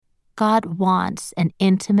God wants an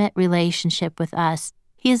intimate relationship with us.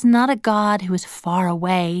 He is not a God who is far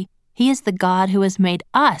away. He is the God who has made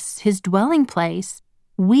us his dwelling place.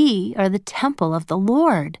 We are the temple of the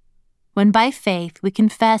Lord. When by faith we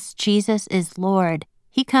confess Jesus is Lord,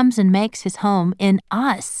 he comes and makes his home in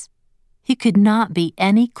us. He could not be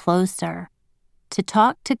any closer. To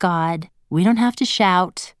talk to God, we don't have to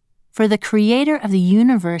shout. For the Creator of the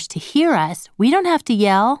universe to hear us, we don't have to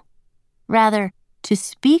yell. Rather, to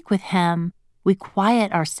speak with him, we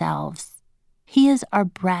quiet ourselves. He is our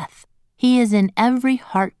breath. He is in every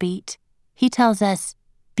heartbeat. He tells us,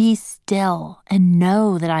 "Be still and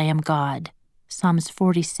know that I am God." Psalms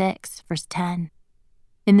 46, verse 10.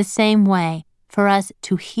 In the same way, for us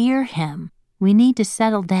to hear him, we need to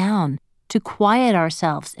settle down, to quiet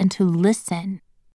ourselves, and to listen.